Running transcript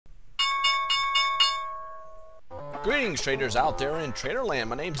Greetings traders out there in Traderland.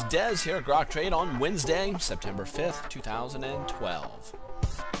 My name's Dez here at Grok Trade on Wednesday, September 5th, 2012.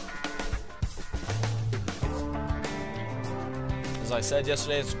 As I said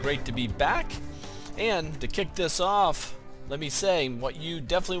yesterday, it's great to be back. And to kick this off, let me say what you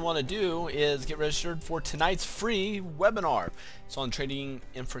definitely want to do is get registered for tonight's free webinar. It's on trading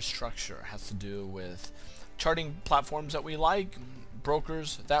infrastructure. It has to do with charting platforms that we like,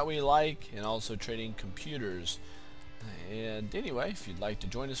 brokers that we like, and also trading computers. And anyway, if you'd like to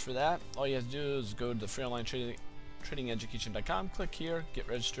join us for that, all you have to do is go to the free online tradingeducation.com, click here, get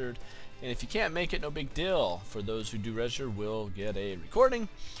registered, and if you can't make it, no big deal. For those who do register, we'll get a recording.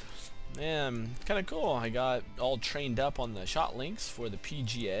 And kind of cool, I got all trained up on the shot links for the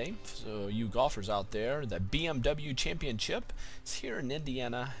PGA. So you golfers out there, the BMW Championship is here in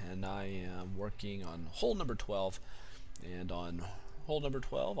Indiana, and I am working on hole number 12. And on hole number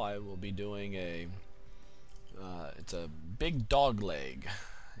 12, I will be doing a it's a big dog leg.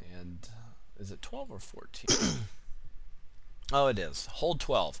 And is it 12 or 14? Oh, it is hole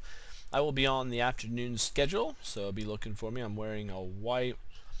 12. I will be on the afternoon schedule, so be looking for me. I'm wearing a white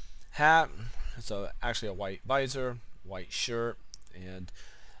hat, it's actually a white visor, white shirt, and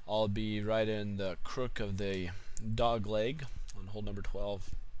I'll be right in the crook of the dog leg on hole number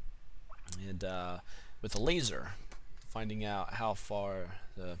 12, and with a laser, finding out how far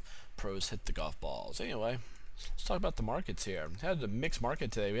the pros hit the golf balls. Anyway, let's talk about the markets here. We had a mixed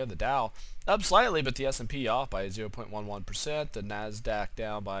market today. We have the Dow up slightly, but the S&P off by 0.11%. The Nasdaq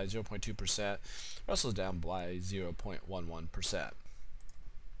down by 0.2%. Russell's down by 0.11%.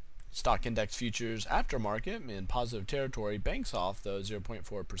 Stock index futures aftermarket in positive territory. Banks off though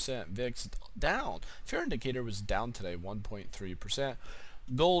 0.4%. VIX down. Fair indicator was down today 1.3%.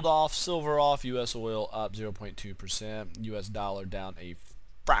 Gold off, silver off. U.S. oil up 0.2%. U.S. dollar down a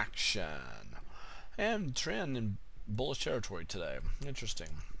fraction. And trend in bullish territory today. Interesting.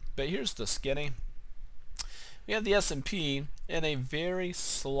 But here's the skinny. We have the S&P in a very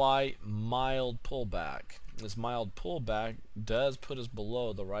slight mild pullback. This mild pullback does put us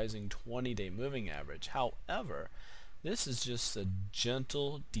below the rising 20-day moving average. However, this is just a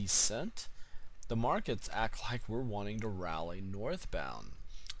gentle descent. The markets act like we're wanting to rally northbound.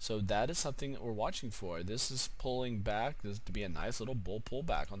 So that is something that we're watching for. This is pulling back. This is to be a nice little bull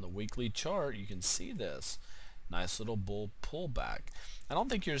pullback. On the weekly chart, you can see this. Nice little bull pullback. I don't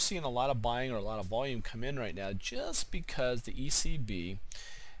think you're seeing a lot of buying or a lot of volume come in right now just because the ECB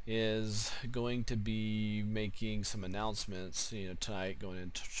is going to be making some announcements, tonight, going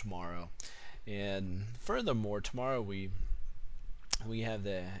into tomorrow. And furthermore, tomorrow we have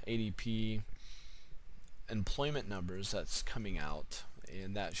the ADP employment numbers that's coming out,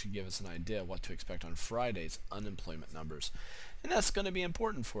 and that should give us an idea of what to expect on Friday's unemployment numbers. And that's going to be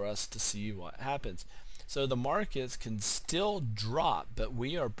important for us to see what happens. So the markets can still drop, but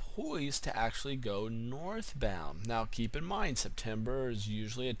we are poised to actually go northbound. Now keep in mind, September is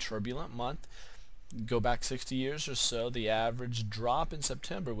usually a turbulent month. Go back 60 years or so, the average drop in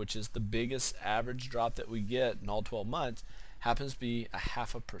September, which is the biggest average drop that we get in all 12 months, happens to be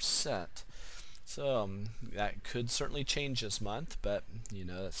 0.5%. So that could certainly change this month, but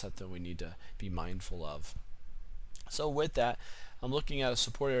that's something we need to be mindful of. So with that, I'm looking at a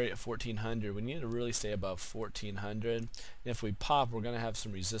support area at 1400. We need to really stay above 1400. And if we pop, we're going to have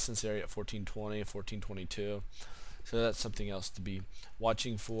some resistance area at 1420, 1422. So that's something else to be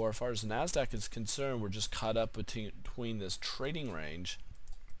watching for. As far as the Nasdaq is concerned, we're just caught up between this trading range.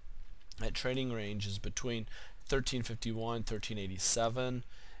 That trading range is between 1351, 1387.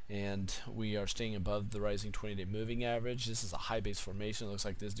 And we are staying above the rising 20-day moving average. This is a high base formation. It looks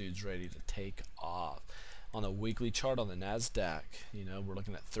like this dude's ready to take off. On a weekly chart on the Nasdaq, we're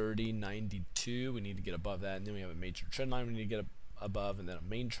looking at 30.92. We need to get above that, and then we have a major trend line we need to get above, and then a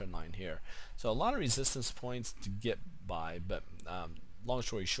main trend line here. So a lot of resistance points to get by, but long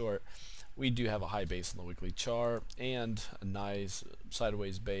story short, we do have a high base on the weekly chart and a nice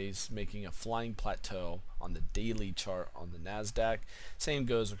sideways base making a flying plateau on the daily chart on the Nasdaq. Same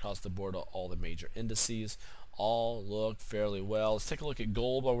goes across the board of all the major indices. All look fairly well. Let's take a look at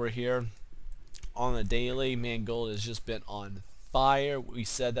gold while we're here. On the daily, man, gold has just been on fire. We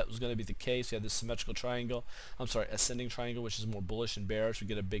said that was going to be the case. We have this symmetrical triangle. I'm sorry, ascending triangle, which is more bullish and bearish. We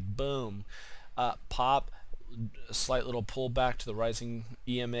get a big boom, pop, a slight little pullback to the rising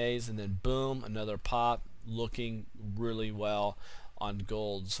EMAs, and then boom, another pop, looking really well on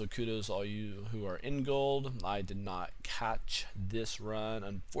gold. So kudos all you who are in gold. I did not catch this run,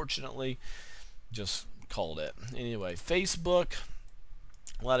 unfortunately. Just called it. Anyway, Facebook.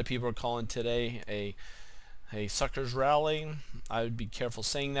 A lot of people are calling today a a sucker's rally. I would be careful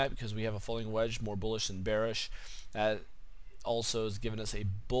saying that because we have a falling wedge, more bullish than bearish. That also has given us a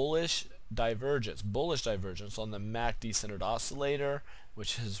bullish divergence on the MACD centered oscillator,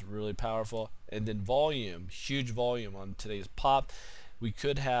 which is really powerful. And then volume, huge volume on today's pop. We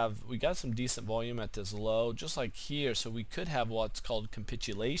got some decent volume at this low, just like here, so we could have what's called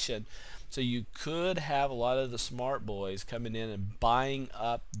capitulation. So you could have a lot of the smart boys coming in and buying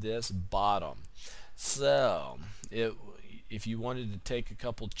up this bottom. So if you wanted to take a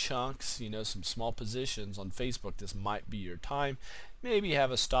couple chunks, you know, some small positions on Facebook, this might be your time. Maybe have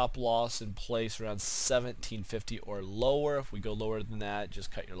a stop loss in place around 1750 or lower. If we go lower than that,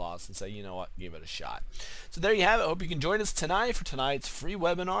 just cut your loss and say, you know what, give it a shot. So there you have it. Hope you can join us tonight for tonight's free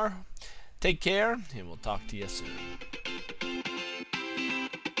webinar. Take care, and we'll talk to you soon.